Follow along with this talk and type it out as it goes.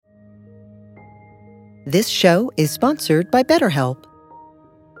This show is sponsored by BetterHelp.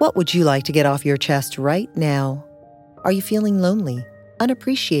 What would you like to get off your chest right now? Are you feeling lonely,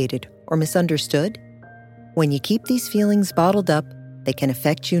 unappreciated, or misunderstood? When you keep these feelings bottled up, they can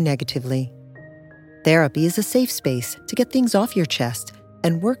affect you negatively. Therapy is a safe space to get things off your chest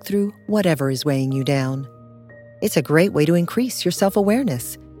and work through whatever is weighing you down. It's a great way to increase your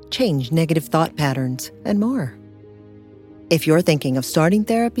self-awareness, change negative thought patterns, and more. If you're thinking of starting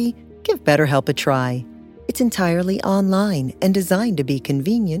therapy, give BetterHelp a try. It's entirely online and designed to be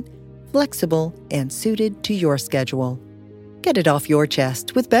convenient, flexible, and suited to your schedule. Get it off your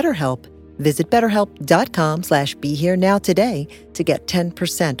chest with BetterHelp. Visit BetterHelp.com/BeHereNow today to get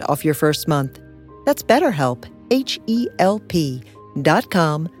 10% off your first month. That's BetterHelp,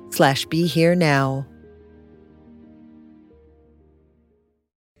 HELP.com/BeHereNow.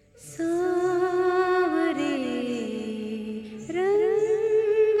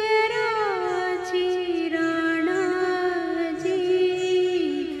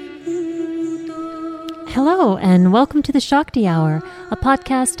 Hello, and welcome to the Shakti Hour, a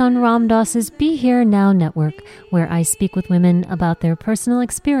podcast on Ram Dass's Be Here Now network, where I speak with women about their personal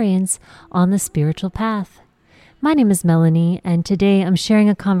experience on the spiritual path. My name is Melanie, and today I'm sharing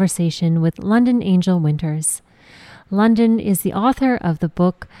a conversation with Londin Angel Winters. Londin is the author of the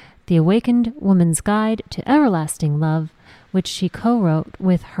book, The Awakened Woman's Guide to Everlasting Love, which she co-wrote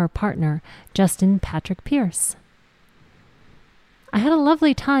with her partner, Justin Patrick Pierce. I had a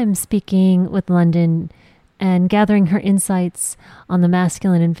lovely time speaking with Londin and gathering her insights on the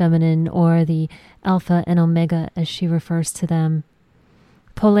masculine and feminine, or the alpha and omega as she refers to them,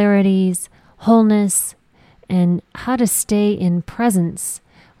 polarities, wholeness, and how to stay in presence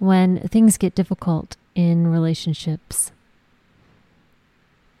when things get difficult in relationships.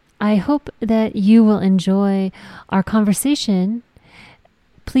 I hope that you will enjoy our conversation.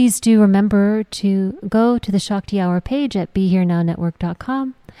 Please do remember to go to the Shakti Hour page at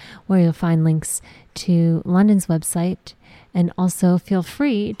BeHereNowNetwork.com, where you'll find links to Londin's website, and also feel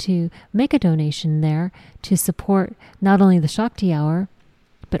free to make a donation there to support not only the Shakti Hour,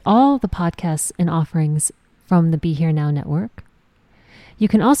 but all the podcasts and offerings from the Be Here Now network. You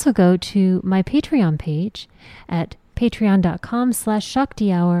can also go to my Patreon page at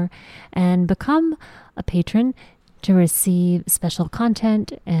patreon.com/Shakti Hour and become a patron to receive special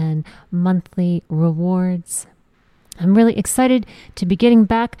content and monthly rewards. I'm really excited to be getting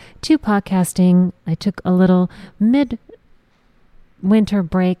back to podcasting. I took a little mid-winter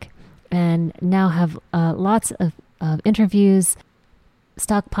break and now have lots of interviews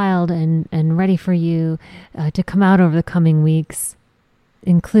stockpiled and ready for you to come out over the coming weeks,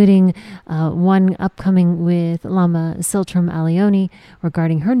 including one upcoming with Lama Siltram Alioni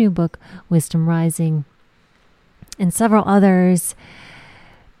regarding her new book, Wisdom Rising, and several others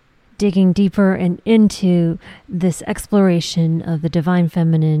digging deeper and into this exploration of the divine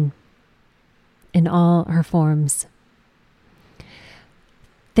feminine in all her forms.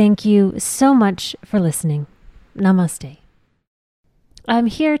 Thank you so much for listening. Namaste. I'm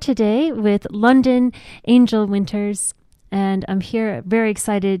here today with Londin Angel Winters, and I'm here very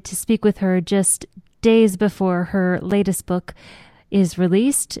excited to speak with her just days before her latest book is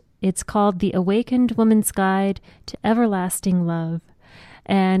released. It's called The Awakened Woman's Guide to Everlasting Love.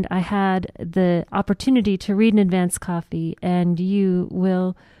 And I had the opportunity to read an advance copy, and you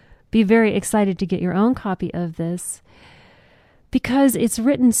will be very excited to get your own copy of this because it's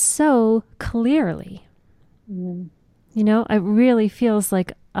written so clearly. Mm. You know, it really feels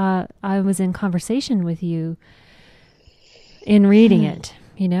like I was in conversation with you in reading it,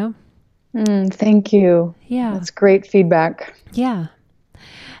 you know? Thank you. Yeah. That's great feedback. Yeah.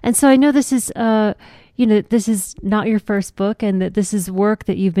 And so I know this is, this is not your first book, and that this is work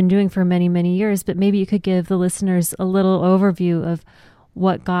that you've been doing for many, many years, but maybe you could give the listeners a little overview of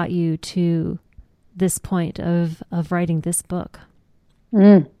what got you to this point of writing this book.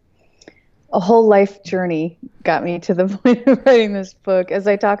 A whole life journey got me to the point of writing this book. As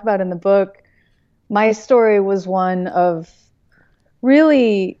I talk about in the book, my story was one of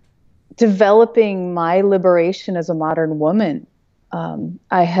really developing my liberation as a modern woman.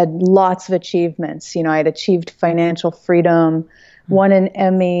 I had lots of achievements. You know, I had achieved financial freedom, won an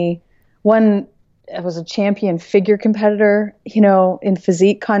Emmy, I was a champion figure competitor, you know, in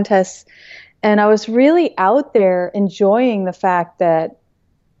physique contests. And I was really out there enjoying the fact that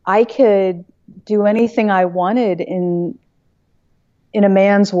I could do anything I wanted in a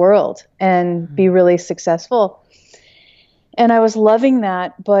man's world and be really successful. And I was loving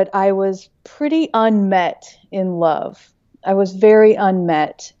that, but I was pretty unmet in love. I was very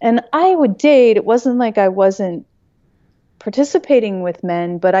unmet. And I would date. It wasn't like I wasn't participating with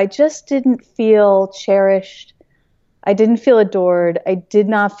men, but I just didn't feel cherished. I didn't feel adored. I did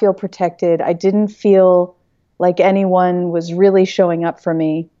not feel protected. I didn't feel like anyone was really showing up for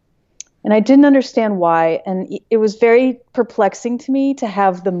me. And I didn't understand why. And it was very perplexing to me to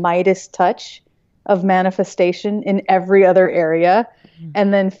have the Midas touch of manifestation in every other area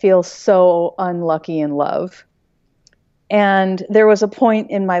and then feel so unlucky in love. And there was a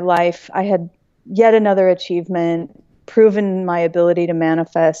point in my life, I had yet another achievement, proven my ability to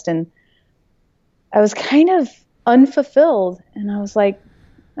manifest. And I was kind of unfulfilled. And I was like,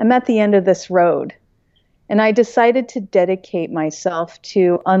 I'm at the end of this road. And I decided to dedicate myself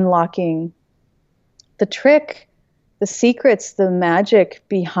to unlocking the trick, the secrets, the magic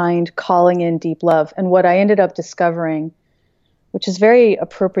behind calling in deep love. And what I ended up discovering, which is very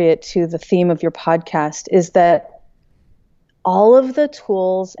appropriate to the theme of your podcast, is that all of the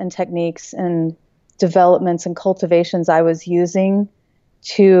tools and techniques and developments and cultivations I was using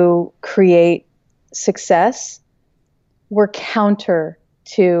to create success were counter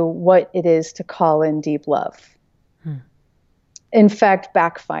to what it is to call in deep love. In fact,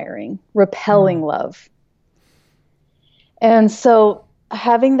 backfiring, repelling love. And so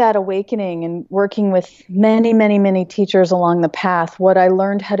having that awakening and working with many, many, many teachers along the path, what I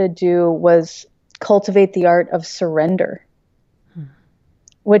learned how to do was cultivate the art of surrender,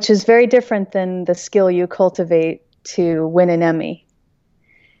 which is very different than the skill you cultivate to win an Emmy.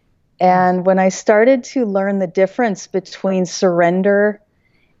 And when I started to learn the difference between surrender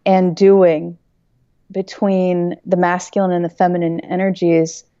and doing, between the masculine and the feminine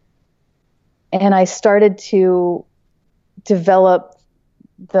energies, and I started to develop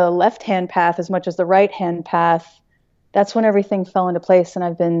the left-hand path as much as the right-hand path, that's when everything fell into place. And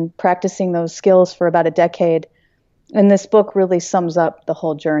I've been practicing those skills for about a decade. And this book really sums up the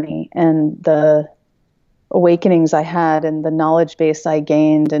whole journey and the awakenings I had and the knowledge base I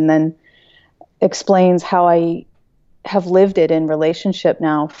gained, and then explains how I have lived it in relationship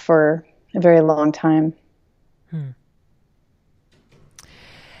now for a very long time.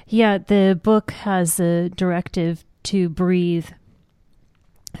 Yeah, the book has a directive to breathe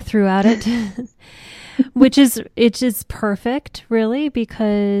throughout it, which is, it is perfect, really,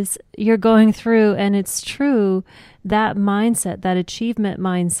 because you're going through, and it's true, that mindset, that achievement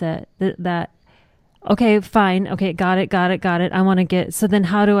mindset, that okay, fine, okay, got it, I want to get, so then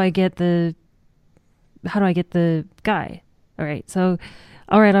how do I get the guy? All right, so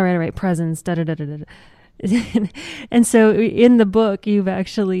all right, presents, da da da da da. And so in the book, you've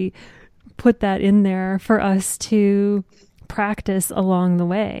actually put that in there for us to practice along the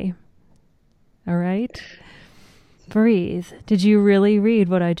way. All right? Breathe. Did you really read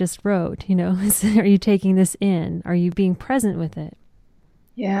what I just wrote? You know, are you taking this in? Are you being present with it?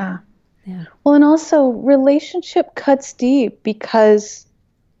 Yeah. Yeah. Well, and also relationship cuts deep because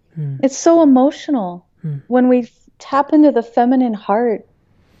it's so emotional. When we tap into the feminine heart,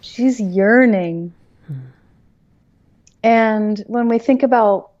 she's yearning. And when we think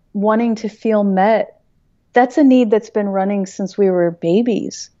about wanting to feel met, that's a need that's been running since we were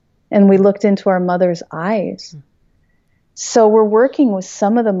babies and we looked into our mother's eyes. So we're working with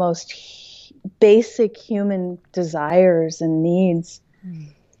some of the most basic human desires and needs.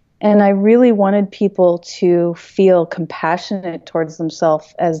 And I really wanted people to feel compassionate towards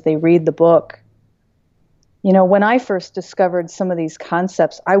themselves as they read the book. You know, when I first discovered some of these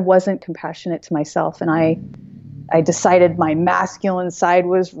concepts, I wasn't compassionate to myself, and I decided my masculine side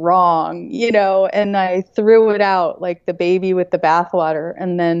was wrong, you know, and I threw it out like the baby with the bathwater.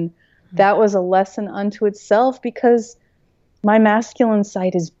 And then that was a lesson unto itself, because my masculine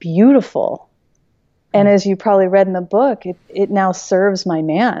side is beautiful. And as you probably read in the book, it now serves my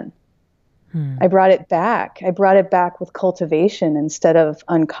man. I brought it back. I brought it back with cultivation instead of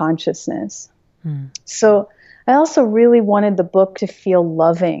unconsciousness. So I also really wanted the book to feel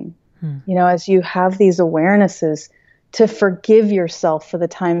loving. You know, as you have these awarenesses, to forgive yourself for the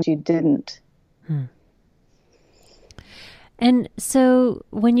times you didn't. And so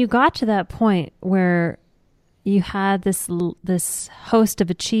when you got to that point where you had this host of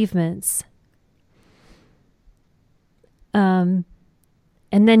achievements, and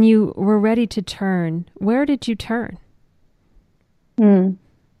then you were ready to turn, where did you turn?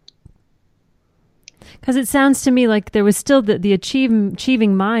 Because it sounds to me like there was still the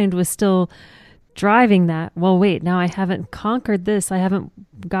achieving mind was still driving that. Well, wait, now I haven't conquered this. I haven't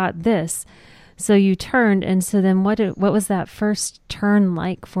got this. So you turned. And so then what was that first turn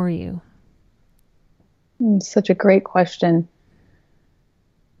like for you? Such a great question.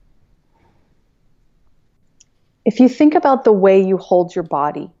 If you think about the way you hold your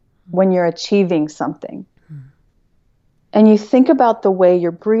body when you're achieving something, and you think about the way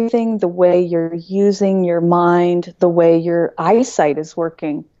you're breathing, the way you're using your mind, the way your eyesight is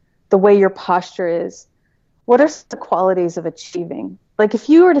working, the way your posture is, what are the qualities of achieving? Like if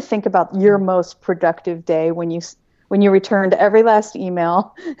you were to think about your most productive day when you returned every last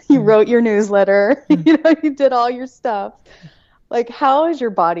email, you wrote your newsletter, you did all your stuff. Like, how is your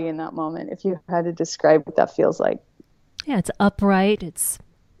body in that moment, if you had to describe what that feels like? Yeah, it's upright, it's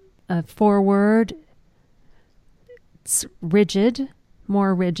forward, it's rigid,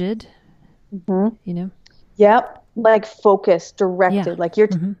 more rigid, Yep, like focused, directed, like you're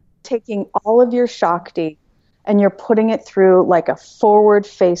taking all of your Shakti and you're putting it through like a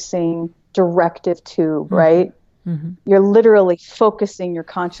forward-facing directive tube, right? Mm-hmm. You're literally focusing your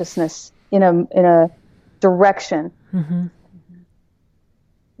consciousness in a direction. Mm-hmm.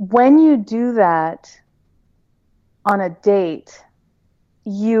 When you do that on a date,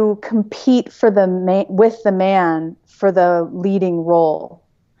 you compete with the man for the leading role.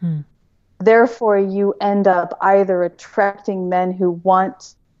 Therefore, you end up either attracting men who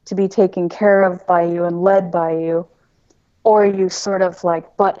want to be taken care of by you and led by you, or you sort of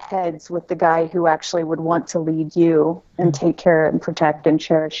like butt heads with the guy who actually would want to lead you and take care and protect and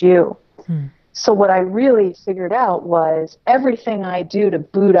cherish you. So what I really figured out was everything I do to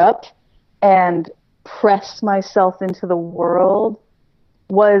boot up and press myself into the world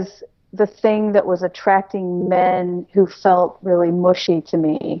was the thing that was attracting men who felt really mushy to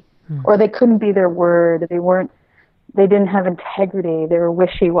me, or they couldn't be their word. They didn't have integrity. They were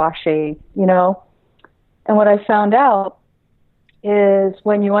wishy-washy, And what I found out is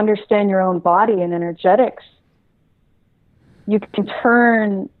when you understand your own body and energetics, you can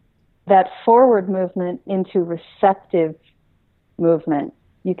turn that forward movement into receptive movement.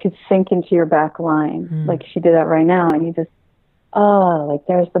 You could sink into your back line, like she did that right now, and you just, like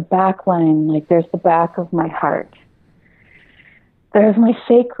there's the back line, like there's the back of my heart. There's my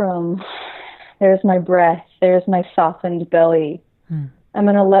sacrum. There's my breath. There's my softened belly. I'm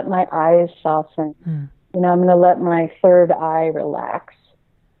going to let my eyes soften. I'm going to let my third eye relax.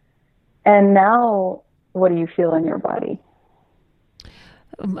 And now, what do you feel in your body?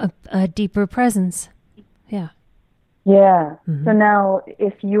 A deeper presence. Yeah. Yeah. So now,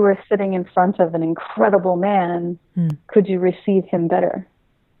 if you were sitting in front of an incredible man, could you receive him better?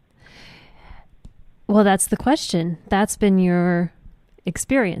 Well, that's the question. That's been your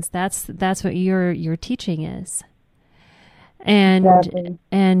experience. That's what your teaching is. And exactly.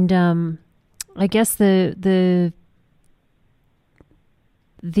 And I guess the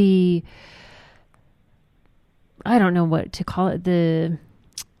I don't know what to call it, the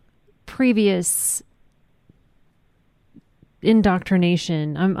previous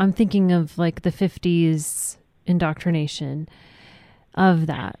indoctrination. I'm thinking of like the 50s indoctrination of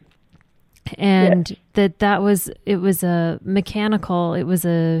that. And yes. it was a mechanical, it was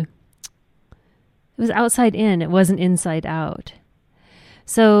outside in, it wasn't inside out.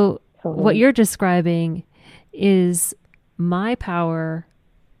 So what you're describing is my power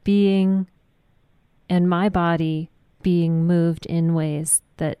being and my body being moved in ways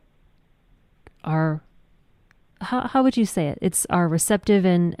that are, how would you say it? It's are receptive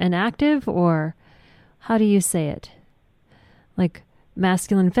and active, or how do you say it? Like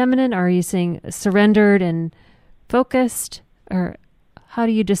masculine, feminine? Are you saying surrendered and focused? Or how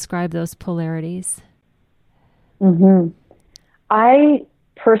do you describe those polarities? I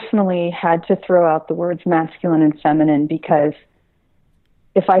personally had to throw out the words masculine and feminine, because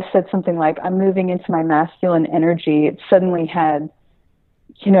if I said something like, I'm moving into my masculine energy, it suddenly had,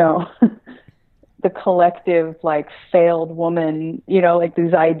 the collective, like, failed woman, like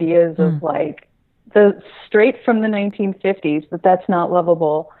these ideas of like, the straight from the 1950s, but that's not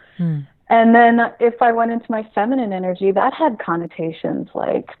lovable. And then if I went into my feminine energy, that had connotations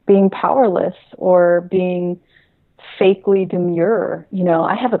like being powerless or being fakely demure.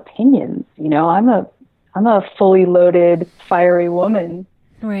 I have opinions, I'm a fully loaded, fiery woman.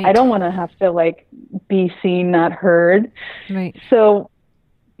 Right. I don't want to have to like be seen, not heard. Right. So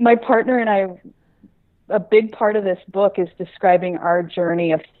my partner and I, a big part of this book is describing our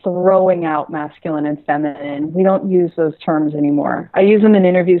journey of throwing out masculine and feminine. We don't use those terms anymore. I use them in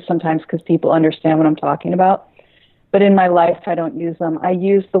interviews sometimes because people understand what I'm talking about. But in my life, I don't use them. I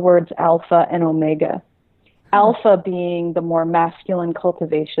use the words alpha and omega. Alpha being the more masculine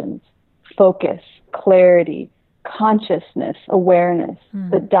cultivations, focus, clarity, consciousness, awareness,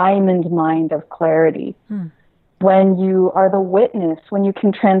 the diamond mind of clarity. When you are the witness, when you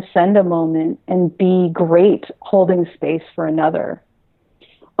can transcend a moment and be great holding space for another.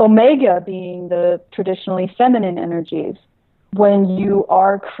 Omega being the traditionally feminine energies, when you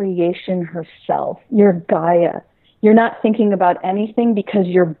are creation herself, you're Gaia, You're not thinking about anything because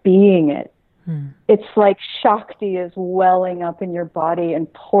you're being it. It's like Shakti is welling up in your body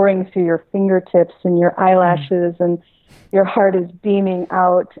and pouring through your fingertips and your eyelashes, and your heart is beaming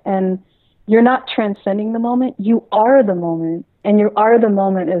out. And you're not transcending the moment. You are the moment. And you are the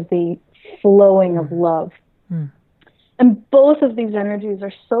moment as the flowing of love. And both of these energies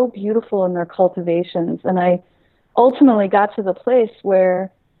are so beautiful in their cultivations. And I ultimately got to the place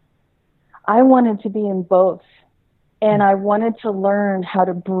where I wanted to be in both. And I wanted to learn how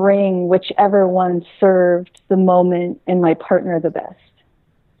to bring whichever one served the moment and my partner the best.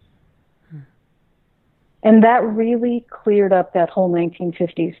 And that really cleared up that whole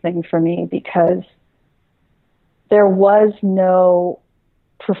 1950s thing for me, because there was no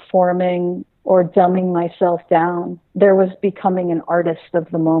performing or dumbing myself down. There was becoming an artist of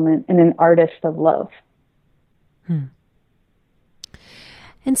the moment and an artist of love. And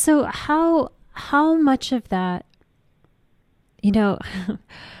so how much of that, you know,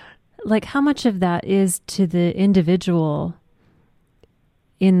 like how much of that is to the individual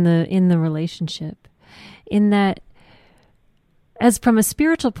in the relationship? In that, as from a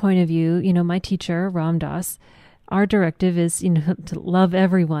spiritual point of view, you know, my teacher, Ram Dass, our directive is, you know, to love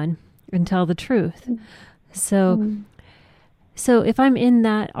everyone and tell the truth. So if I'm in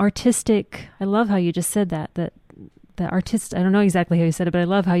that artistic, I love how you just said that artist, I don't know exactly how you said it, but I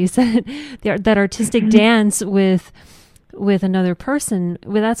love how you said it, that artistic dance with another person,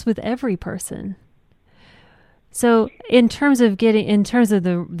 that's with every person. So in terms of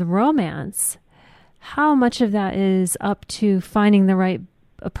the romance, how much of that is up to finding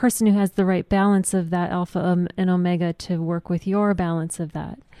a person who has the right balance of that alpha and omega to work with your balance of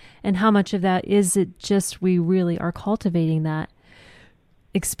that? And how much of that is it just we really are cultivating that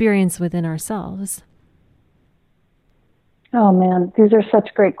experience within ourselves? Oh man, these are such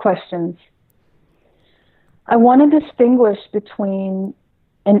great questions. I want to distinguish between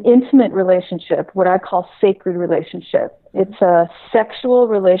an intimate relationship, what I call sacred relationship. It's a sexual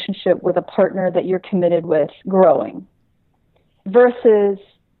relationship with a partner that you're committed with growing, versus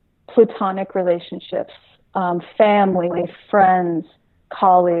platonic relationships, family, friends,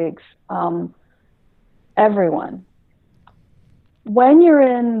 colleagues, everyone. When you're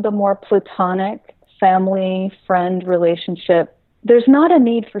in the more platonic family, friend relationship, there's not a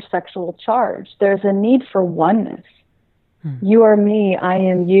need for sexual charge. There's a need for oneness. You are me, I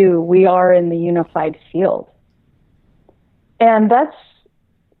am you. We are in the unified field. And that's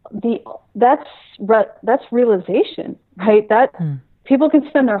realization, right? That people can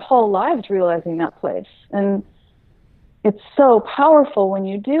spend their whole lives realizing that place. And it's so powerful when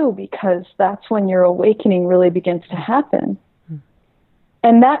you do, because that's when your awakening really begins to happen.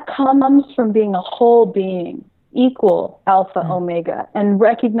 And that comes from being a whole being, equal alpha, omega, and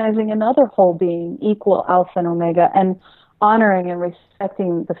recognizing another whole being, equal alpha and omega, and honoring and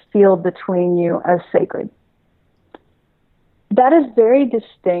respecting the field between you as sacred. That is very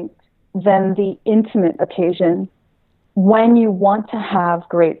distinct than the intimate occasion when you want to have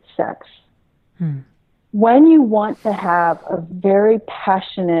great sex. When you want to have a very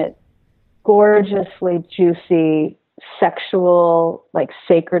passionate, gorgeously juicy, sexual, like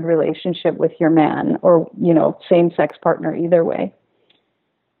sacred relationship with your man, or, you know, same-sex partner, either way.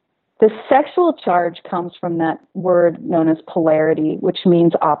 The sexual charge comes from that word known as polarity, which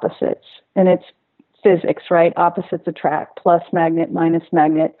means opposites. And it's physics, right? Opposites attract. Plus magnet, minus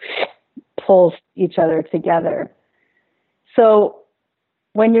magnet pulls each other together. So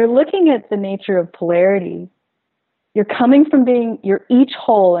when you're looking at the nature of polarity, you're coming from you're each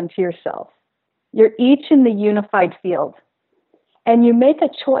whole into yourself. You're each in the unified field. And you make a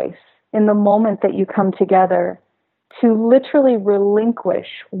choice in the moment that you come together to literally relinquish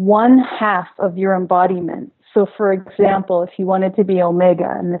one half of your embodiment. So for example, if you wanted to be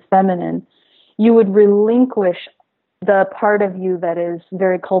omega and the feminine, you would relinquish the part of you that is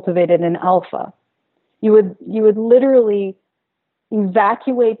very cultivated in alpha. You would literally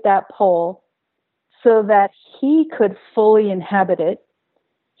evacuate that pole so that he could fully inhabit it.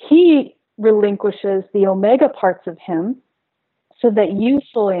 He relinquishes the omega parts of him so that you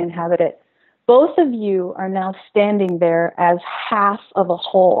fully inhabit it. Both of you are now standing there as half of a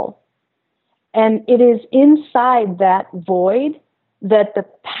whole. And it is inside that void that the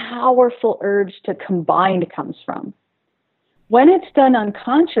powerful urge to combine comes from. When it's done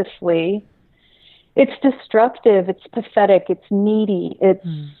unconsciously, it's destructive, it's pathetic, it's needy, it's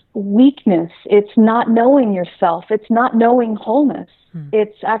weakness, it's not knowing yourself, it's not knowing wholeness.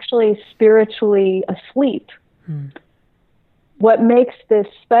 It's actually spiritually asleep. What makes this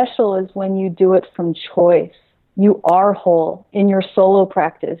special is when you do it from choice. You are whole. In your solo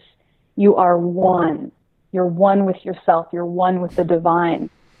practice, you are one. You're one with yourself. You're one with the divine.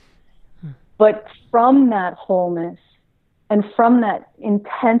 But from that wholeness and from that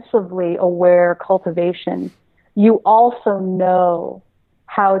intensively aware cultivation, you also know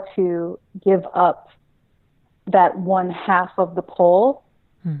how to give up that one half of the pole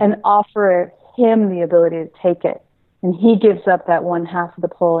and offer him the ability to take it. And he gives up that one half of the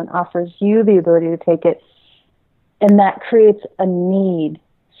pole and offers you the ability to take it. And that creates a need,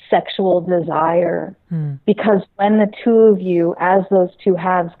 sexual desire. Because when the two of you, as those two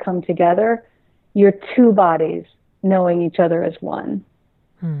halves come together, you're two bodies knowing each other as one.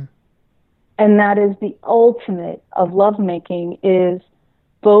 And that is the ultimate of lovemaking, is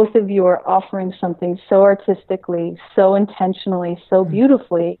both of you are offering something so artistically, so intentionally, so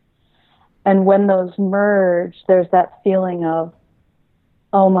beautifully. And when those merge, there's that feeling of,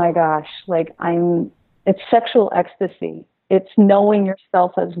 oh my gosh, like it's sexual ecstasy. It's knowing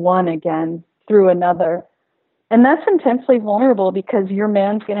yourself as one again through another. And that's intensely vulnerable, because your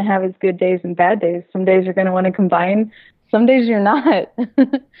man's going to have his good days and bad days. Some days you're going to want to combine. Some days you're not.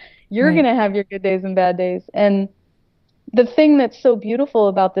 You're going to have your good days and bad days. And the thing that's so beautiful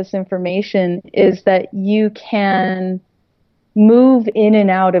about this information is that you can move in and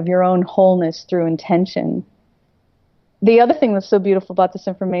out of your own wholeness through intention. The other thing that's so beautiful about this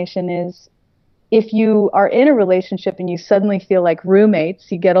information is, if you are in a relationship and you suddenly feel like roommates,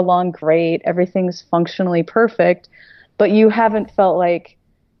 you get along great, everything's functionally perfect, but you haven't felt like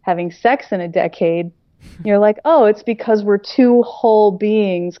having sex in a decade, you're like, oh, it's because we're two whole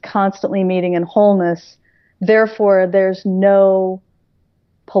beings constantly meeting in wholeness. Therefore, there's no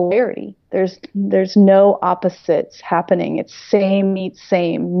polarity. There's no opposites happening. It's same meets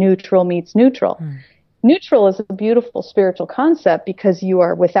same, neutral meets neutral. Neutral is a beautiful spiritual concept because you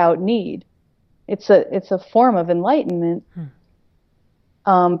are without need. It's a form of enlightenment.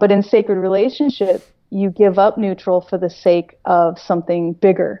 But in sacred relationship, you give up neutral for the sake of something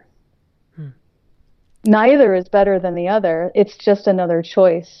bigger. Neither is better than the other. It's just another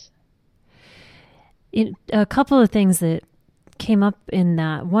choice. A couple of things that came up in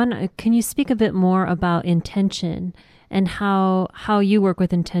that. One, can you speak a bit more about intention and how you work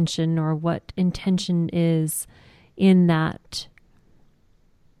with intention, or what intention is in that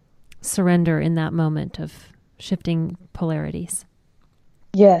surrender, in that moment of shifting polarities?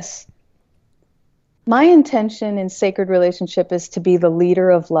 Yes. My intention in sacred relationship is to be the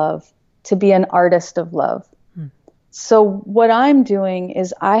leader of love, to be an artist of love. So what I'm doing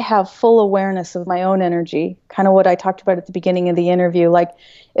is I have full awareness of my own energy, kind of what I talked about at the beginning of the interview. Like,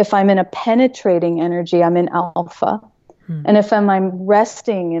 if I'm in a penetrating energy, I'm in alpha. And if I'm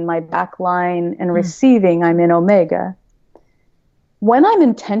resting in my back line and receiving, I'm in omega. When I'm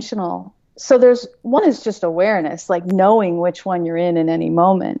intentional, so there's one is just awareness, like knowing which one you're in any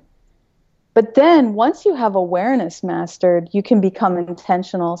moment. But then once you have awareness mastered, you can become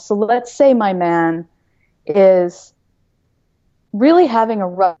intentional. So let's say my man is really having a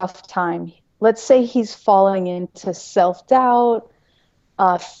rough time. Let's say he's falling into self-doubt,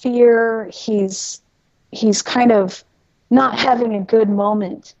 fear. He's kind of not having a good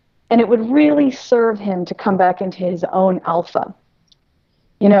moment. And it would really serve him to come back into his own alpha,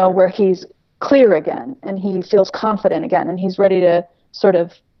 where he's clear again and he feels confident again and he's ready to sort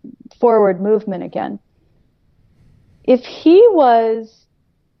of forward movement again. If he was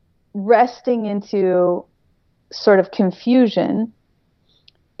resting into sort of confusion,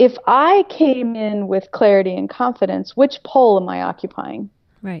 if I came in with clarity and confidence, which pole am I occupying?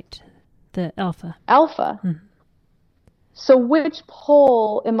 Right. The alpha. Alpha. So which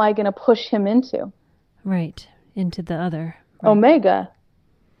pole am I going to push him into? Right. Into the other. Right. Omega.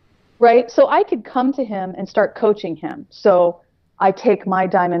 Right? So I could come to him and start coaching him. So I take my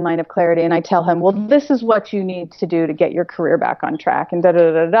diamond mind of clarity and I tell him, well, this is what you need to do to get your career back on track, and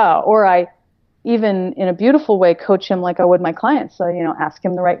da-da-da-da. Or I even, in a beautiful way, coach him like I would my clients. So, ask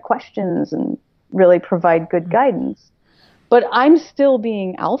him the right questions and really provide good guidance. But I'm still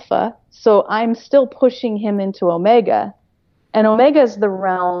being alpha, so I'm still pushing him into omega. And omega is the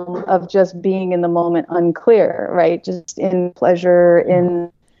realm of just being in the moment, unclear, right? Just in pleasure,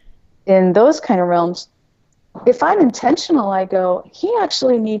 in those kind of realms. If I'm intentional, I go, he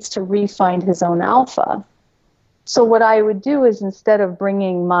actually needs to re-find his own alpha. So what I would do is, instead of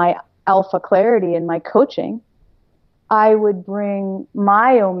bringing my alpha clarity in my coaching, I would bring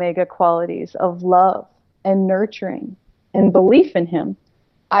my omega qualities of love and nurturing and belief in him.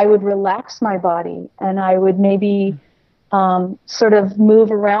 I would relax my body and I would maybe sort of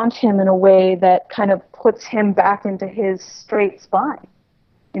move around him in a way that kind of puts him back into his straight spine.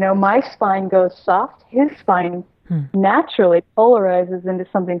 My spine goes soft, his spine naturally polarizes into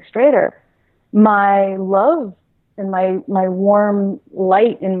something straighter. my love and my warm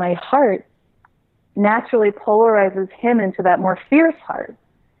light in my heart naturally polarizes him into that more fierce heart.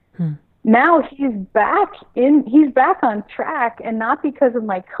 Now he's back on track, and not because of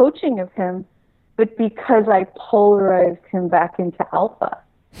my coaching of him, but because I polarized him back into alpha.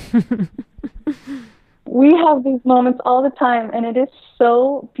 We have these moments all the time, and it is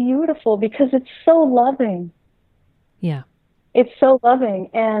so beautiful because it's so loving. Yeah. It's so loving.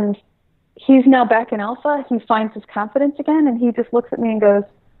 And he's now back in alpha. He finds his confidence again, and he just looks at me and goes,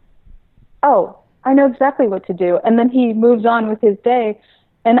 oh, I know exactly what to do. And then he moves on with his day.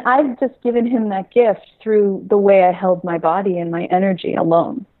 And I've just given him that gift through the way I held my body and my energy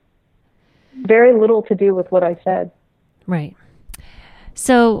alone. Very little to do with what I said. Right.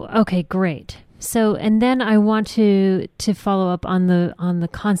 So, okay, great. So, and then I want to follow up on the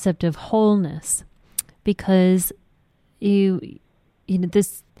concept of wholeness, because you know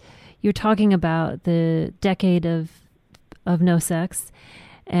this, you're talking about the decade of no sex,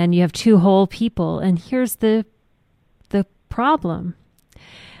 and you have two whole people, and here's the problem.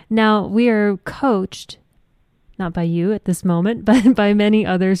 Now, we are coached, not by you at this moment, but by many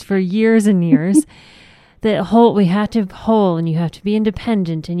others for years and years, that we have to whole, and you have to be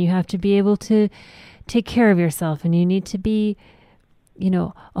independent, and you have to be able to take care of yourself, and you need to be,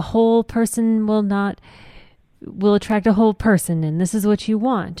 a whole person will attract a whole person, and this is what you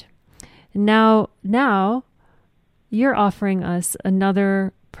want. Now you're offering us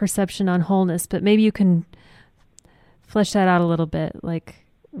another perception on wholeness, but maybe you can flesh that out a little bit. Like,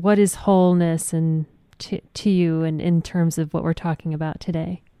 what is wholeness and to you, and in terms of what we're talking about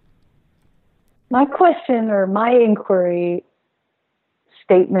today? My question, or my inquiry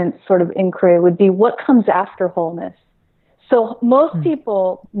statement, sort of inquiry, would be what comes after wholeness? So most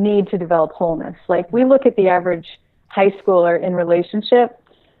people need to develop wholeness. Like, we look at the average high schooler in relationship,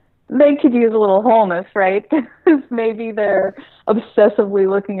 they could use a little wholeness, right? Because maybe they're obsessively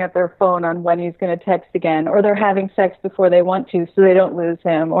looking at their phone on when he's going to text again, or they're having sex before they want to so they don't lose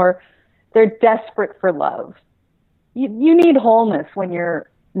him, or they're desperate for love. You need wholeness when you're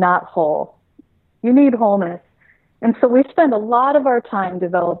not whole. You need wholeness. And so we spend a lot of our time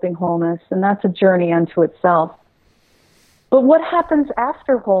developing wholeness, and that's a journey unto itself. But what happens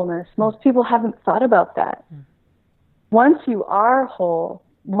after wholeness? Most people haven't thought about that. Once you are whole,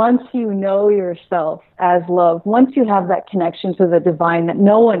 once you know yourself as love, once you have that connection to the divine that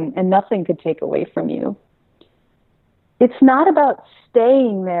no one and nothing could take away from you, it's not about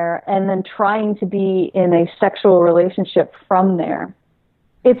staying there and then trying to be in a sexual relationship from there.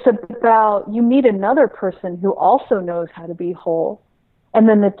 It's about you meet another person who also knows how to be whole, and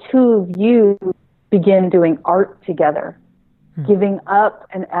then the two of you begin doing art together, giving up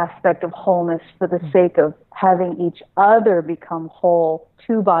an aspect of wholeness for the sake of having each other become whole,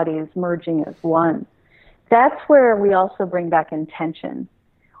 two bodies merging as one. That's where we also bring back intention.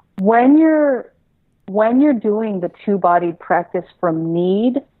 When you're doing the two-bodied practice from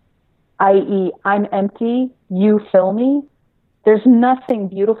need, i.e., I'm empty, you fill me, there's nothing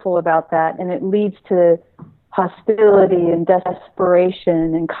beautiful about that, and it leads to hostility and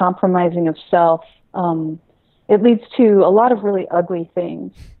desperation and compromising of self. It leads to a lot of really ugly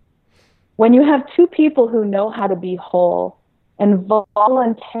things. When you have two people who know how to be whole and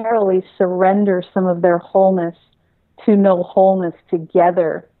voluntarily surrender some of their wholeness to know wholeness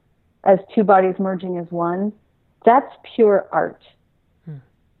together as two bodies merging as one, that's pure art.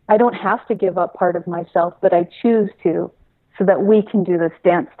 I don't have to give up part of myself, but I choose to, so that we can do this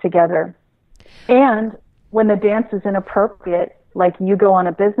dance together. And when the dance is inappropriate, like you go on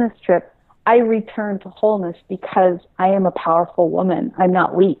a business trip, I return to wholeness because I am a powerful woman. I'm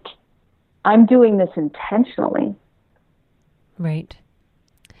not weak. I'm doing this intentionally. Right.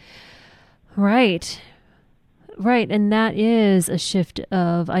 Right. Right. And that is a shift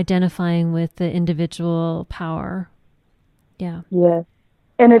of identifying with the individual power. Yeah. Yes.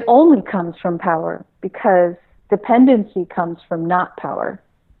 And it only comes from power, because dependency comes from not power.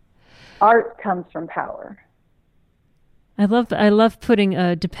 Art comes from power. I love putting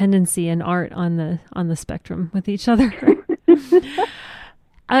a dependency and art on the spectrum with each other.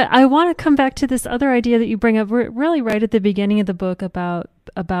 I want to come back to this other idea that you bring up really right at the beginning of the book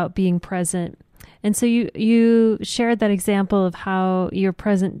about being present. And so you shared that example of how you're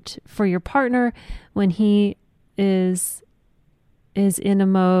present for your partner when he is in a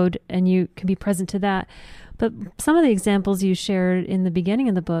mode, and you can be present to that. But some of the examples you shared in the beginning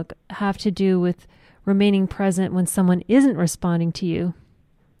of the book have to do with remaining present when someone isn't responding to you,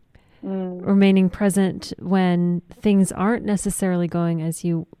 remaining present when things aren't necessarily going as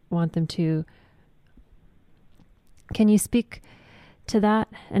you want them to. Can you speak to that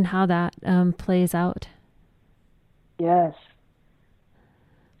and how that plays out? Yes.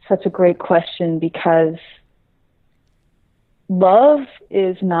 Such a great question, because love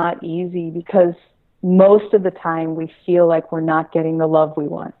is not easy, because most of the time we feel like we're not getting the love we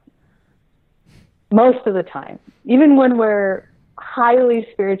want. Most of the time. Even when we're highly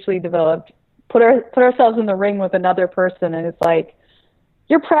spiritually developed, put ourselves in the ring with another person and it's like,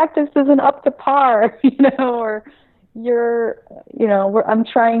 your practice isn't up to par, or I'm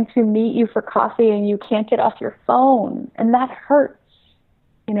trying to meet you for coffee and you can't get off your phone, and that hurts,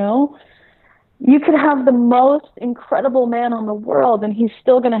 You could have the most incredible man on the world and he's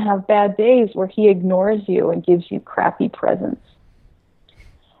still going to have bad days where he ignores you and gives you crappy presents.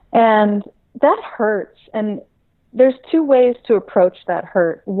 And that hurts. And there's two ways to approach that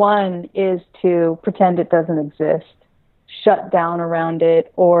hurt. One is to pretend it doesn't exist, shut down around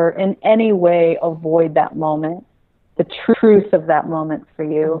it, or in any way avoid that moment, the truth of that moment for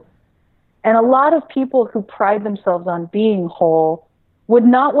you. And a lot of people who pride themselves on being whole would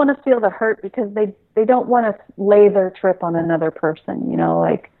not want to feel the hurt because they don't want to lay their trip on another person,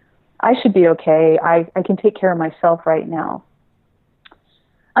 like, I should be okay. I can take care of myself right now.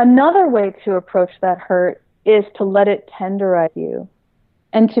 Another way to approach that hurt is to let it tenderize you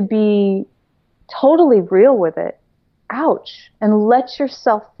and to be totally real with it. Ouch. And let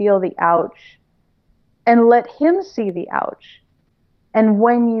yourself feel the ouch and let him see the ouch. And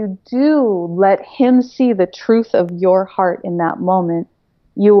when you do let him see the truth of your heart in that moment,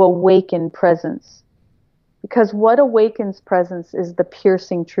 you awaken presence. Because what awakens presence is the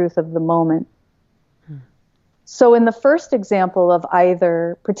piercing truth of the moment. So in the first example of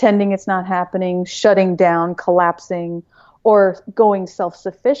either pretending it's not happening, shutting down, collapsing, or going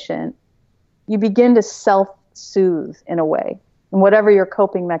self-sufficient, you begin to self-soothe in a way. And whatever your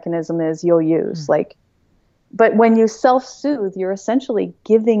coping mechanism is, you'll use. But when you self-soothe, you're essentially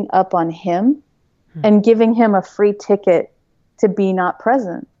giving up on him and giving him a free ticket to be not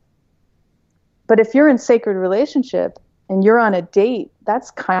present. But if you're in sacred relationship and you're on a date,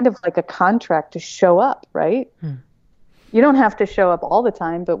 that's kind of like a contract to show up, right? You don't have to show up all the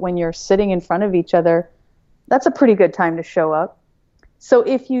time, but when you're sitting in front of each other, that's a pretty good time to show up. So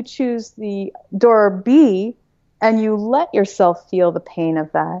if you choose the door B and you let yourself feel the pain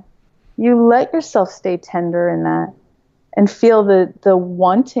of that, you let yourself stay tender in that and feel the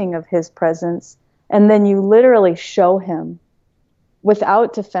wanting of his presence, and then you literally show him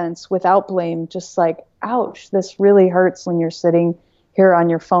without defense, without blame, just like, ouch, this really hurts when you're sitting here on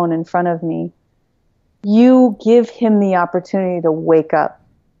your phone in front of me. You give him the opportunity to wake up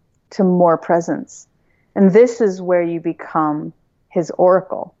to more presence. And this is where you become his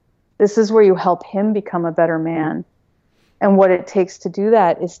oracle. This is where you help him become a better man. And what it takes to do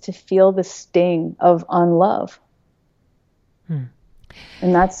that is to feel the sting of unlove. And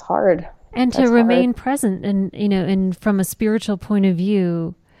that's hard. And to remain present. And, and from a spiritual point of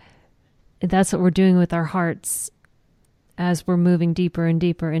view, that's what we're doing with our hearts as we're moving deeper and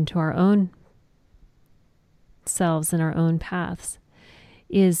deeper into our own selves and our own paths,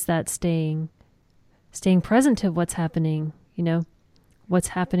 is that staying present to what's happening, what's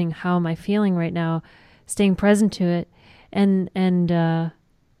happening, how am I feeling right now, staying present to it. And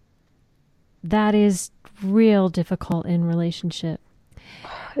that is real difficult in relationship.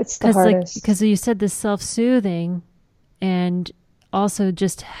 It's the hardest. Because you said this self-soothing and also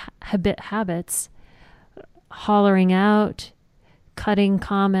just habits, hollering out, cutting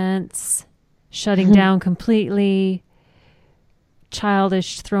comments, shutting down completely,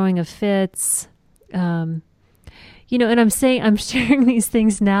 childish throwing of fits, and I'm sharing these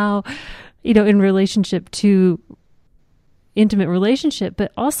things now, in relationship to intimate relationship,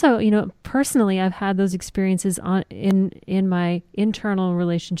 but also, personally, I've had those experiences in my internal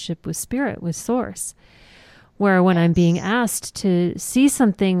relationship with spirit, with source, where when I'm being asked to see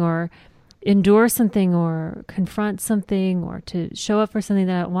something or endure something or confront something or to show up for something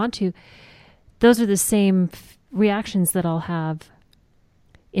that I don't want to, those are the same reactions that I'll have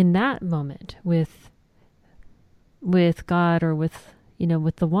in that moment with God or with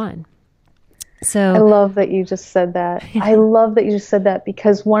the one. So I love that you just said that. I love that you just said that,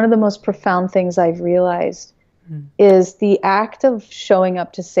 because one of the most profound things I've realized is the act of showing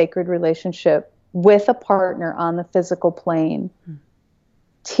up to sacred relationship with a partner on the physical plane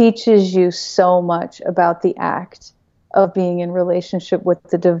teaches you so much about the act of being in relationship with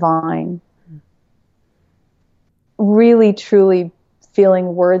the divine. Really, truly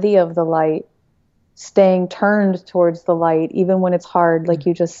feeling worthy of the light, staying turned towards the light, even when it's hard, like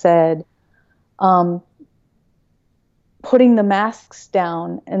you just said. Putting the masks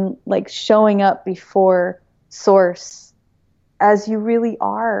down and like showing up before source as you really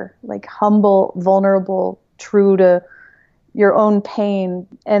are, like humble, vulnerable, true to your own pain,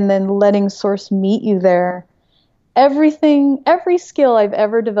 and then letting Source meet you there. Everything, every skill I've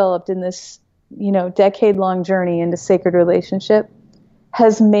ever developed in this, decade-long journey into sacred relationship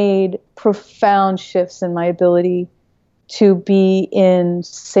has made profound shifts in my ability to be in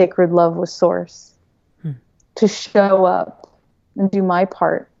sacred love with Source, to show up and do my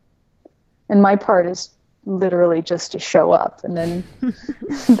part. And my part is literally just to show up, and then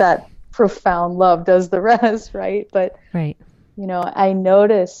that profound love does the rest, right? But right. I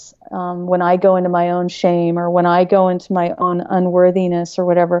notice when I go into my own shame, or when I go into my own unworthiness or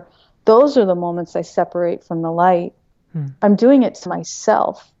whatever, those are the moments I separate from the light. I'm doing it to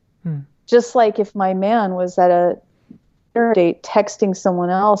myself. Just like if my man was at a dinner date texting someone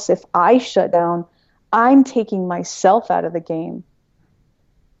else, if I shut down, I'm taking myself out of the game.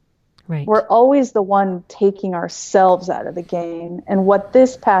 Right. We're always the one taking ourselves out of the game. And what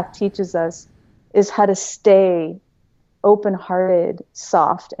this path teaches us is how to stay open-hearted,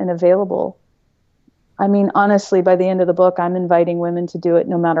 soft, and available. I mean, honestly, by the end of the book, I'm inviting women to do it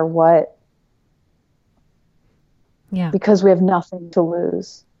no matter what. Yeah. Because we have nothing to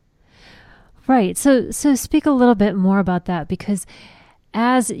lose. Right. So speak a little bit more about that, because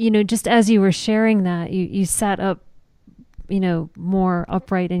just as you were sharing that, you sat up, more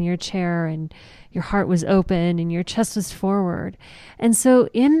upright in your chair, and your heart was open and your chest was forward. And so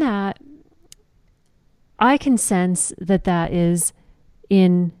in that, I can sense that is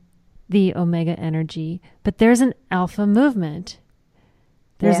in the Omega energy, but there's an alpha movement.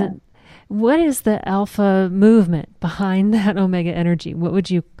 What is the alpha movement behind that Omega energy? What would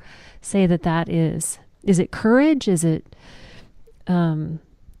you say that is? Is it courage? Is it,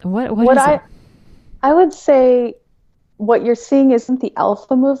 what is it? I would say what you're seeing isn't the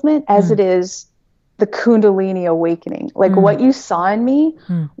alpha movement as it is the Kundalini awakening. Like what you saw in me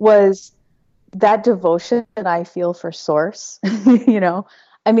was that devotion that I feel for Source.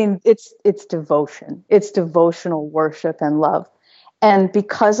 I mean, it's devotion. It's devotional worship and love. And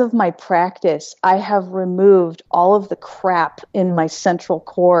because of my practice, I have removed all of the crap in my central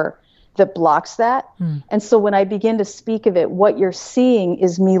core that blocks that. And so when I begin to speak of it, what you're seeing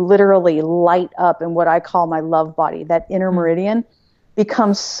is me literally light up in what I call my love body. That inner meridian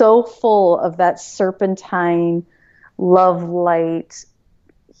becomes so full of that serpentine love light,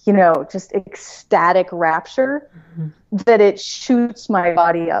 just ecstatic rapture that it shoots my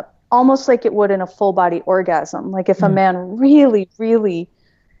body up, almost like it would in a full body orgasm. Like if a man really, really,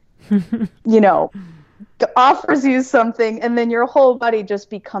 offers you something and then your whole body just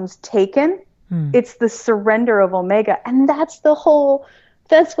becomes taken. It's the surrender of Omega. And that's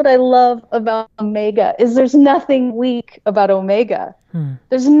what I love about Omega, is there's nothing weak about Omega.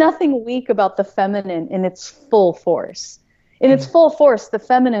 There's nothing weak about the feminine in its full force. In its full force, the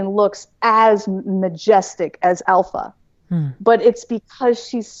feminine looks as majestic as alpha. But it's because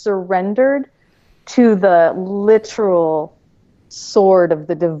she's surrendered to the literal sword of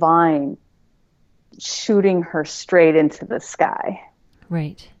the divine shooting her straight into the sky.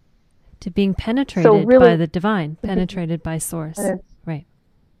 Right. To being penetrated by the divine, penetrated by Source. Right.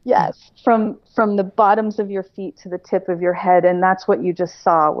 Yes. From the bottoms of your feet to the tip of your head. And that's what you just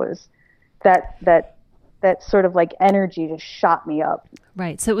saw, was that sort of like energy just shot me up.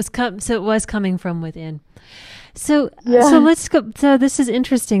 Right. So it was coming from within. So let's go. So this is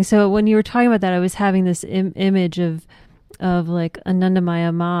interesting. So when you were talking about that, I was having this image of like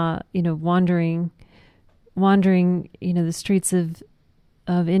Anandamaya Ma, wandering, the streets of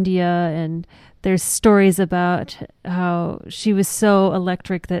India, and there's stories about how she was so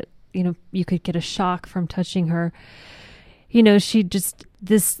electric that, you could get a shock from touching her. She just,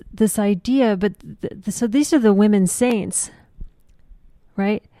 this idea, but so these are the women saints,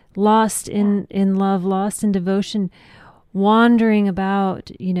 right? Lost in love, lost in devotion, wandering about,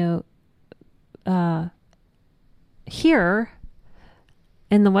 here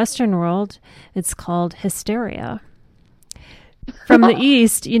in the Western world, it's called hysteria. From the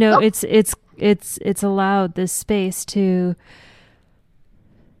East, it's allowed this space to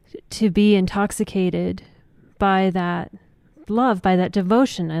be intoxicated by that love, by that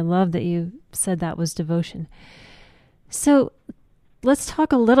devotion. I love that you said that was devotion. So let's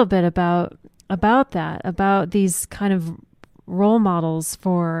talk a little bit about that, about these kind of role models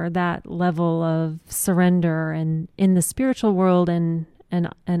for that level of surrender and in the spiritual world and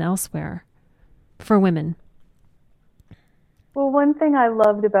elsewhere for women. Well, one thing I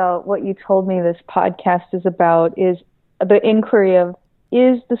loved about what you told me this podcast is about is the inquiry of,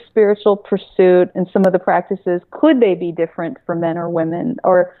 is the spiritual pursuit and some of the practices, could they be different for men or women,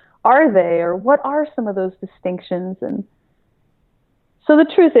 or are they, or what are some of those distinctions? And So the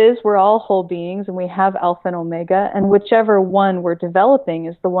truth is we're all whole beings and we have alpha and omega, and whichever one we're developing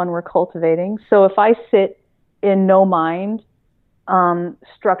is the one we're cultivating. So if I sit in no mind,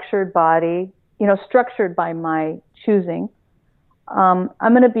 structured body, structured by my choosing, I'm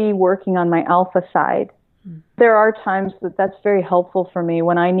going to be working on my alpha side. There are times that's very helpful for me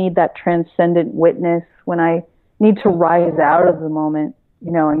when I need that transcendent witness, when I need to rise out of the moment,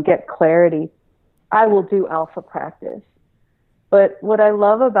 and get clarity. I will do alpha practice. But what I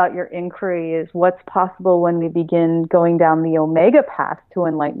love about your inquiry is what's possible when we begin going down the omega path to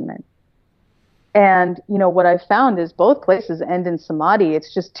enlightenment. And, what I've found is both places end in samadhi.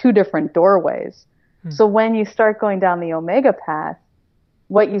 It's just two different doorways. So when you start going down the omega path,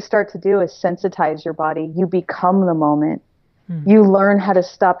 what you start to do is sensitize your body. You become the moment. You learn how to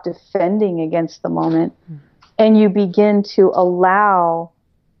stop defending against the moment. And you begin to allow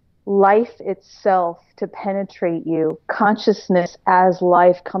life itself to penetrate you. Consciousness as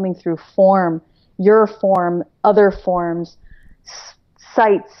life coming through form, your form, other forms,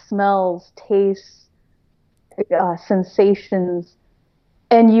 sights, smells, tastes, sensations.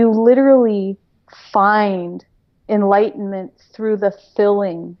 And you literally find enlightenment through the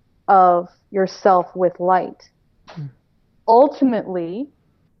filling of yourself with light. Ultimately,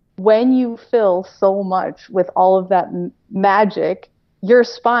 when you fill so much with all of that magic, your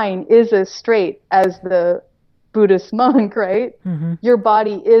spine is as straight as the Buddhist monk, right? Your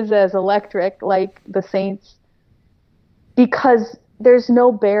body is as electric like the saints, because there's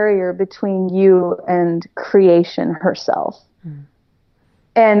no barrier between you and creation herself.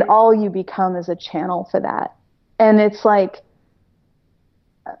 And all you become is a channel for that. And it's like,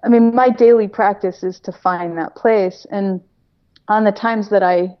 my daily practice is to find that place. And on the times that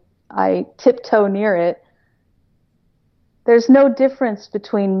I tiptoe near it, there's no difference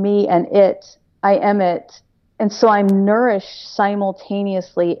between me and it. I am it. And so I'm nourished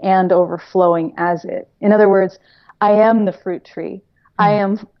simultaneously and overflowing as it. In other words, I am the fruit tree. I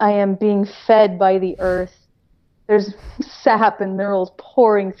am being fed by the earth. There's sap and minerals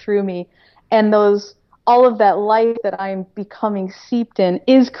pouring through me. And all of that light that I'm becoming seeped in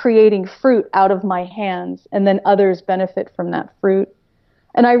is creating fruit out of my hands. And then others benefit from that fruit.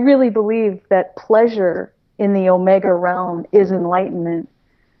 And I really believe that pleasure in the omega realm is enlightenment.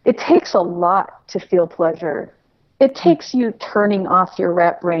 It takes a lot to feel pleasure. It takes you turning off your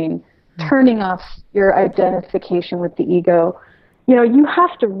rat brain, turning off your identification with the ego. You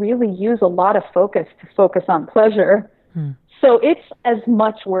have to really use a lot of focus to focus on pleasure. So it's as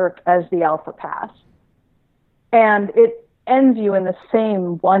much work as the alpha path. And it ends you in the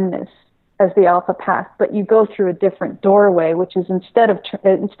same oneness as the alpha path, but you go through a different doorway, which is instead of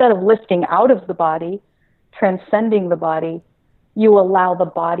lifting out of the body, transcending the body, you allow the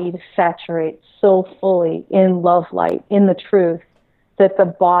body to saturate so fully in love light, in the truth, that the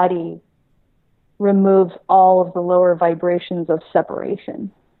body removes all of the lower vibrations of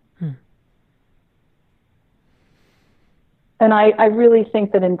separation. And I really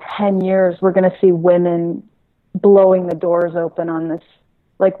think that in 10 years, we're going to see women blowing the doors open on this.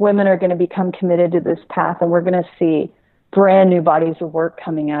 Like, women are going to become committed to this path, and we're going to see brand new bodies of work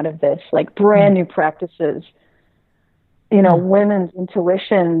coming out of this, like brand new practices. Women's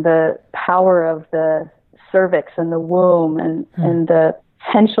intuition, the power of the cervix and the womb and the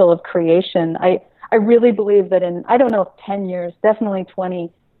potential of creation. I really believe that in, I don't know if 10 years, definitely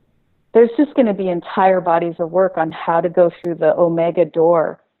 20, there's just going to be entire bodies of work on how to go through the omega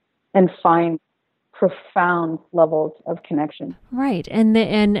door and find profound levels of connection. Right. And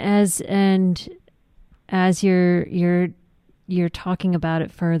as you're talking about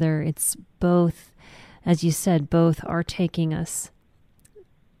it further, it's both, as you said, both are taking us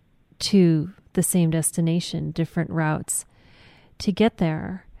to the same destination, different routes to get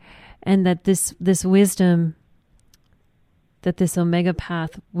there. And that this wisdom, that this omega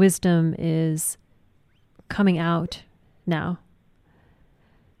path wisdom is coming out now,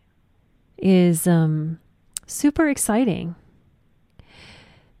 is super exciting.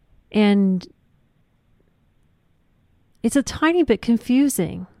 And it's a tiny bit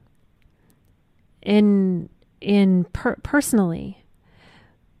confusing personally,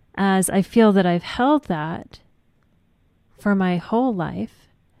 as I feel that I've held that for my whole life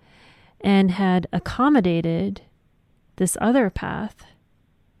and had accommodated this other path.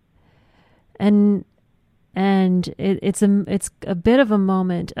 And it's a bit of a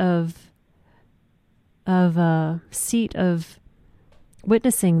moment of a seat of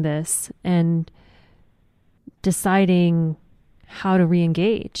witnessing this and deciding how to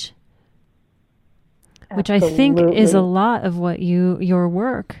re-engage, which I think is a lot of what your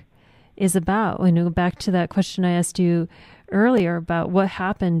work is about. Back to that question I asked you earlier about what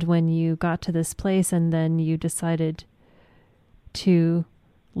happened when you got to this place and then you decided to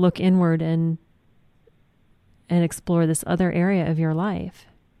look inward and explore this other area of your life.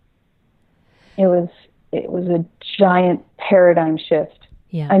 It was a giant paradigm shift.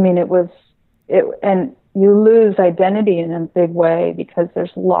 Yeah. I mean, and you lose identity in a big way because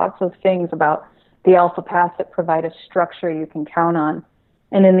there's lots of things about the alpha path that provide a structure you can count on.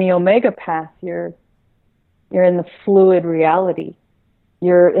 And in the omega path, you're in the fluid reality.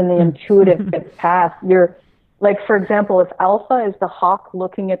 You're in the intuitive path. You're like, for example, if alpha is the hawk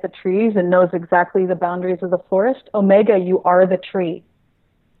looking at the trees and knows exactly the boundaries of the forest, omega, you are the tree.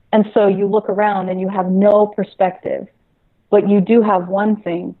 And so you look around and you have no perspective, but you do have one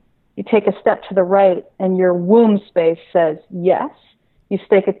thing. You take a step to the right and your womb space says yes. You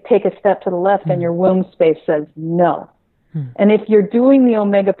take a step to the left and your womb space says no. And if you're doing the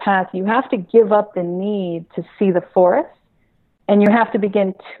omega path, you have to give up the need to see the forest, and you have to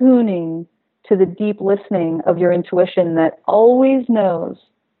begin tuning to the deep listening of your intuition that always knows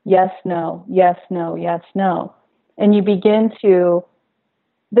yes, no, yes, no, yes, no. And you begin to,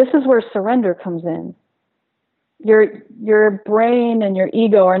 this is where surrender comes in. Your brain and your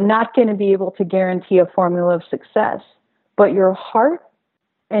ego are not going to be able to guarantee a formula of success, but your heart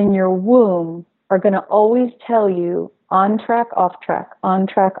and your womb are going to always tell you on track, off track, on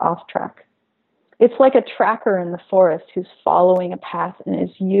track, off track. It's like a tracker in the forest who's following a path and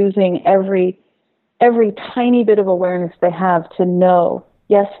is using every tiny bit of awareness they have to know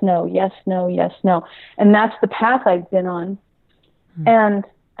yes, no, yes, no, yes, no. And that's the path I've been on. And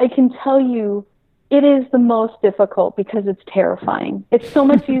I can tell you, it is the most difficult because it's terrifying. It's so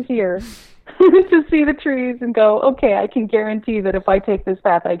much easier to see the trees and go, okay, I can guarantee that if I take this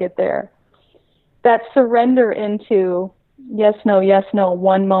path, I get there. That surrender into yes, no,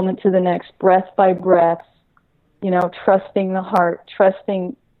 one moment to the next, breath by breath, trusting the heart,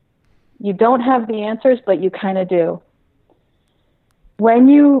 trusting you don't have the answers, but you kind of do. When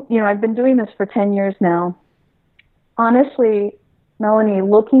I've been doing this for 10 years now. Honestly, Melanie,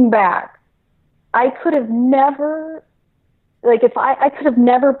 looking back, I could have never, I could have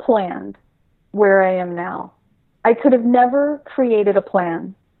never planned where I am now. I could have never created a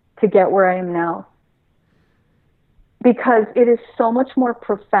plan to get where I am now, because it is so much more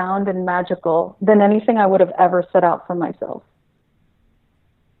profound and magical than anything I would have ever set out for myself.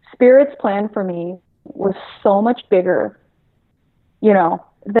 Spirit's plan for me was so much bigger,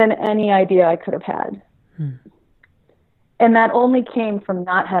 than any idea I could have had. And that only came from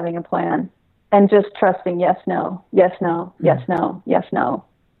not having a plan and just trusting yes, no, yes, no, yes, no, yes, no.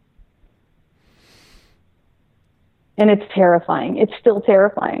 And it's terrifying. It's still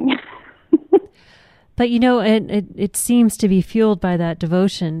terrifying. But it seems to be fueled by that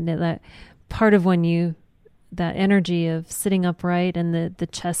devotion, that part of that energy of sitting upright and the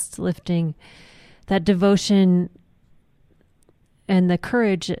chest lifting, that devotion and the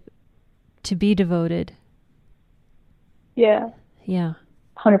courage to be devoted. Yeah. Yeah.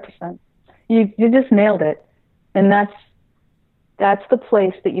 100%. You just nailed it. And that's the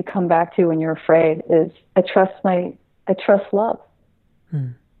place that you come back to when you're afraid is I trust love.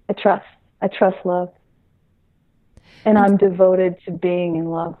 I trust love. And I'm devoted to being in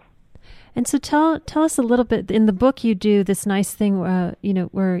love. And so tell us a little bit. In the book, you do this nice thing,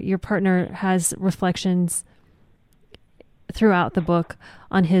 where your partner has reflections throughout the book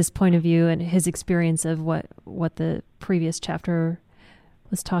on his point of view and his experience of what the previous chapter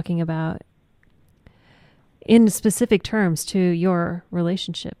was talking about in specific terms to your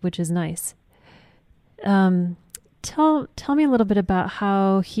relationship, which is nice. Tell me a little bit about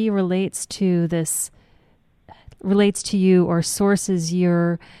how he relates to you or sources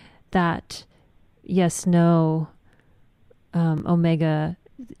that yes, no, omega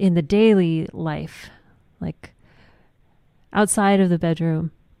in the daily life, like outside of the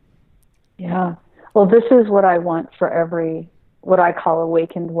bedroom. Yeah. Well, this is what I want for what I call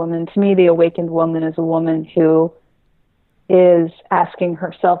awakened woman. To me, the awakened woman is a woman who is asking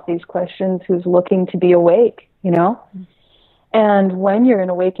herself these questions, who's looking to be awake, And when you're an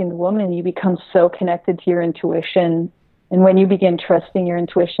awakened woman, you become so connected to your intuition. And when you begin trusting your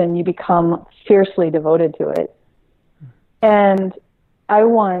intuition, you become fiercely devoted to it. And I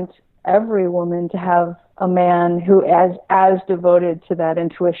want every woman to have a man who is as devoted to that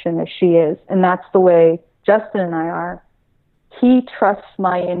intuition as she is. And that's the way Justin and I are. He trusts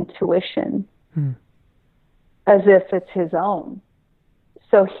my intuition as if it's his own.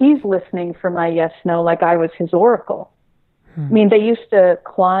 So he's listening for my yes, no, like I was his oracle. I mean, they used to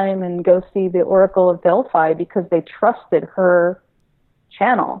climb and go see the Oracle of Delphi because they trusted her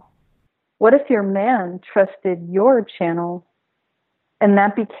channel. What if your man trusted your channel and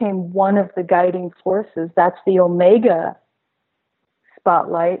that became one of the guiding forces? That's the Omega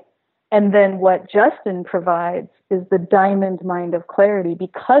spotlight. And then what Justin provides is the diamond mind of clarity.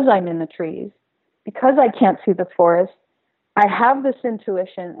 Because I'm in the trees, because I can't see the forest, I have this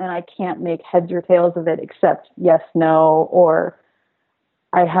intuition and I can't make heads or tails of it except yes, no, or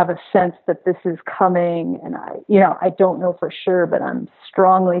I have a sense that this is coming and I don't know for sure, but I'm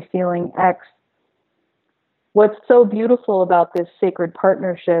strongly feeling X. What's so beautiful about this sacred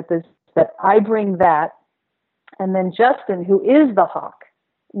partnership is that I bring that, and then Justin, who is the hawk,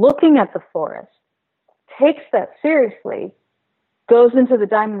 looking at the forest, takes that seriously, goes into the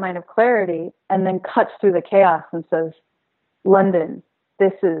diamond mind of clarity, and then cuts through the chaos and says, Londin,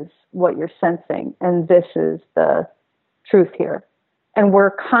 this is what you're sensing, and this is the truth here. And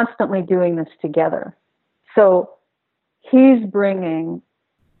we're constantly doing this together. So he's bringing,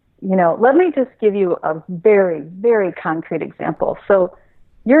 let me just give you a very, very concrete example. So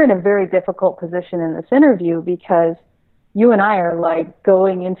you're in a very difficult position in this interview because you and I are like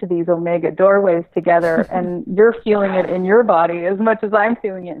going into these Omega doorways together and you're feeling it in your body as much as I'm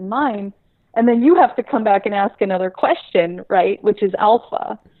feeling it in mine. And then you have to come back and ask another question, right? Which is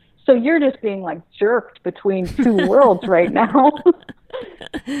Alpha. So you're just being like jerked between two worlds right now.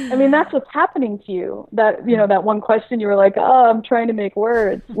 I mean, that's what's happening to you. That, that one question you were like, oh, I'm trying to make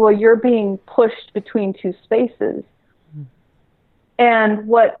words. Well, you're being pushed between two spaces. And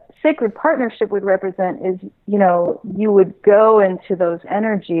what sacred partnership would represent is, you would go into those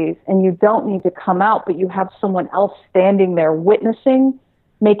energies and you don't need to come out, but you have someone else standing there witnessing,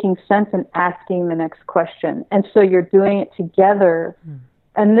 making sense and asking the next question. And so you're doing it together.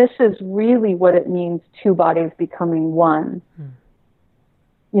 And this is really what it means, two bodies becoming one.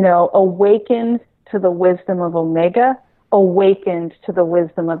 Awakened to the wisdom of Omega, awakened to the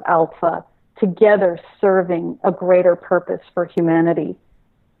wisdom of Alpha, together serving a greater purpose for humanity.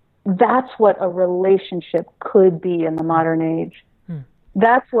 That's what a relationship could be in the modern age.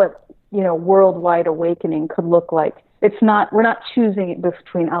 That's what, worldwide awakening could look like. We're not choosing it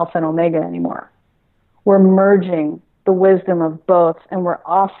between Alpha and Omega anymore. We're merging the wisdom of both, and we're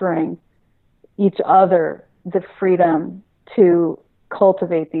offering each other the freedom to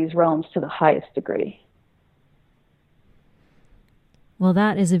cultivate these realms to the highest degree. Well,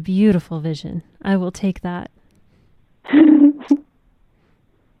 that is a beautiful vision. I will take that.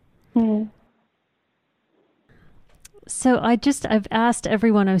 So I've asked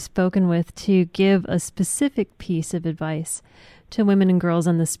everyone I've spoken with to give a specific piece of advice to women and girls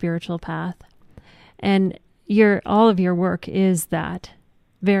on the spiritual path. And all of your work is that,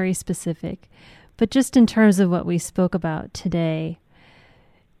 very specific. But just in terms of what we spoke about today,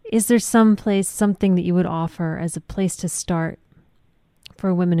 is there something that you would offer as a place to start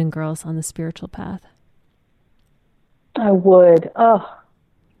for women and girls on the spiritual path? I would.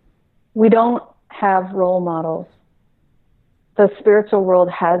 We don't have role models. The spiritual world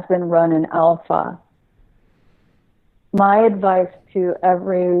has been run in Alpha. My advice to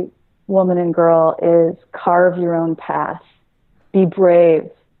every woman and girl is carve your own path. Be brave.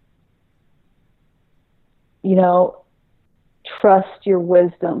 Trust your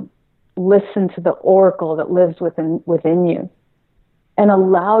wisdom. Listen to the oracle that lives within you. And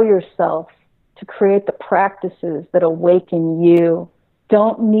allow yourself to create the practices that awaken you.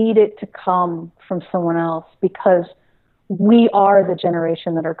 Don't need it to come from someone else, because we are the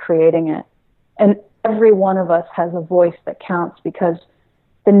generation that are creating it. And every one of us has a voice that counts, because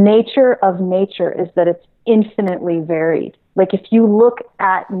the nature of nature is that it's infinitely varied. Like if you look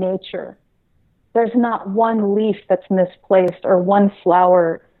at nature, there's not one leaf that's misplaced or one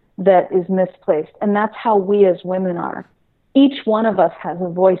flower that is misplaced. And that's how we as women are. Each one of us has a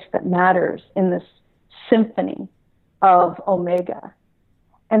voice that matters in this symphony of Omega.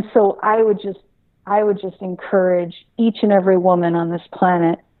 And so I would just encourage each and every woman on this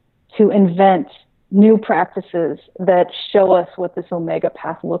planet to invent new practices that show us what this Omega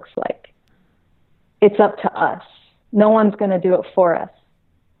path looks like. It's up to us. No one's going to do it for us.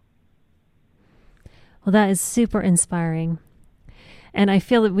 Well, that is super inspiring. And I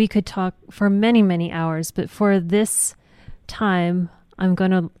feel that we could talk for many, many hours, but for this time, I'm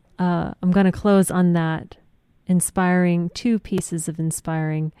going to close on that two pieces of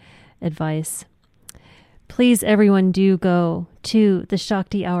inspiring advice. Please, everyone, do go to the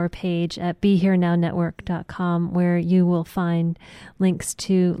Shakti Hour page at BeHereNowNetwork.com, where you will find links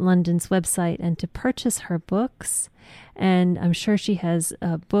to Londin's website and to purchase her books. And I'm sure she has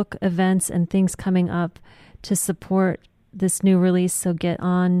book events and things coming up to support this new release. So get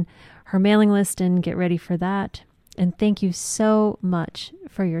on her mailing list and get ready for that. And thank you so much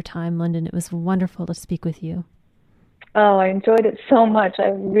for your time, Londin. It was wonderful to speak with you. Oh, I enjoyed it so much. I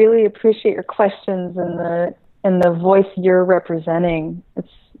really appreciate your questions and the voice you're representing. It's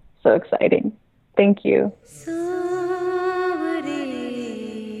so exciting. Thank you.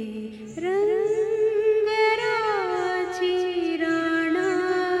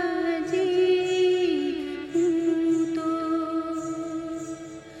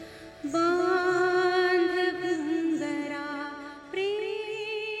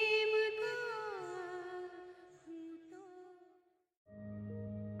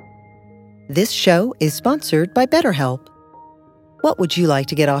 This show is sponsored by BetterHelp. What would you like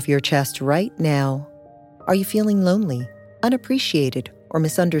to get off your chest right now? Are you feeling lonely, unappreciated, or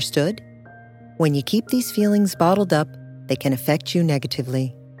misunderstood? When you keep these feelings bottled up, they can affect you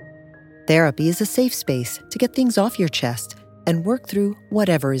negatively. Therapy is a safe space to get things off your chest and work through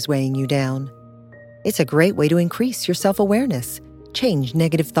whatever is weighing you down. It's a great way to increase your self-awareness, change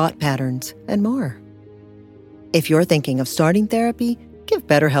negative thought patterns, and more. If you're thinking of starting therapy, give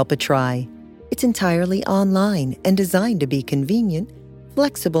BetterHelp a try. It's entirely online and designed to be convenient,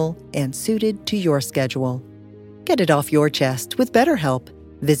 flexible, and suited to your schedule. Get it off your chest with BetterHelp.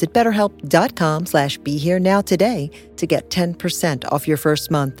 Visit BetterHelp.com/BeHereNow today to get 10% off your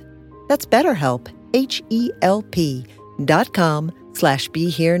first month. That's BetterHelp,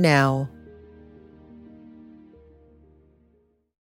 HELP.com/BeHereNow.